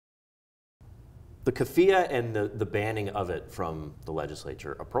the keffiyeh and the banning of it from the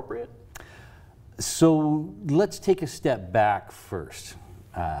legislature appropriate? So let's take a step back first.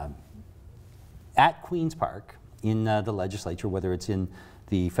 At Queen's Park, in the legislature, whether it's in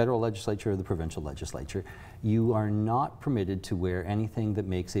the federal legislature or the provincial legislature, you are not permitted to wear anything that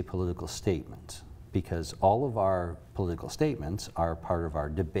makes a political statement, because all of our political statements are part of our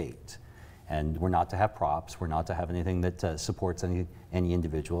debate. And we're not to have props, we're not to have anything that supports any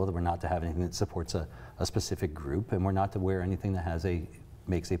individual, we're not to have anything that supports a specific group, and we're not to wear anything that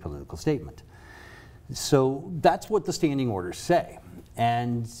makes a political statement. So that's what the standing orders say.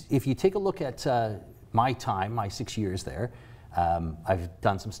 And if you take a look at my 6 years there, I've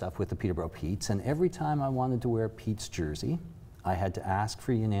done some stuff with the Peterborough Petes, and every time I wanted to wear a Pete's jersey, I had to ask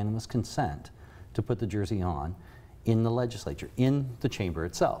for unanimous consent to put the jersey on in the legislature, in the chamber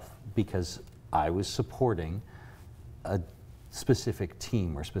itself, because I was supporting a specific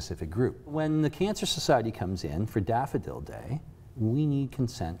team or specific group. When the Cancer Society comes in for Daffodil Day, we need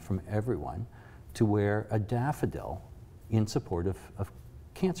consent from everyone to wear a daffodil in support of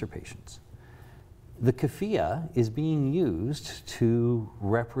cancer patients. The keffiyeh is being used to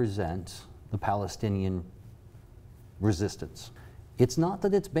represent the Palestinian resistance. It's not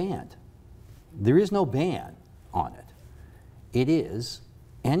that it's banned. There is no ban on it. It is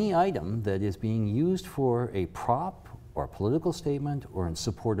any item that is being used for a prop or a political statement or in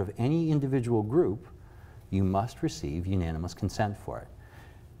support of any individual group, you must receive unanimous consent for it.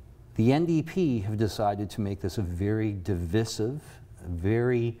 The NDP have decided to make this a very divisive,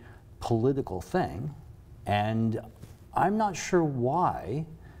 very political thing, and I'm not sure why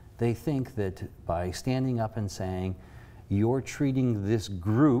they think that by standing up and saying, you're treating this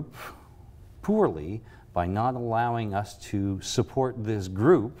group poorly by not allowing us to support this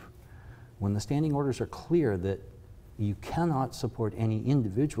group, when the standing orders are clear that you cannot support any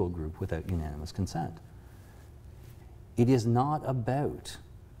individual group without unanimous consent. It is not about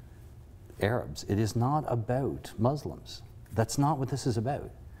Arabs. It is not about Muslims. That's not what this is about.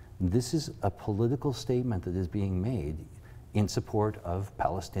 This is a political statement that is being made in support of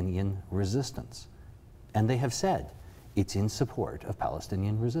Palestinian resistance. And they have said it's in support of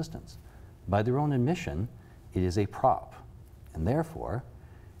Palestinian resistance. By their own admission, it is a prop, and therefore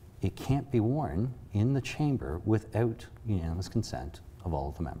it can't be worn in the chamber without unanimous consent of all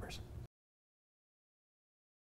of the members.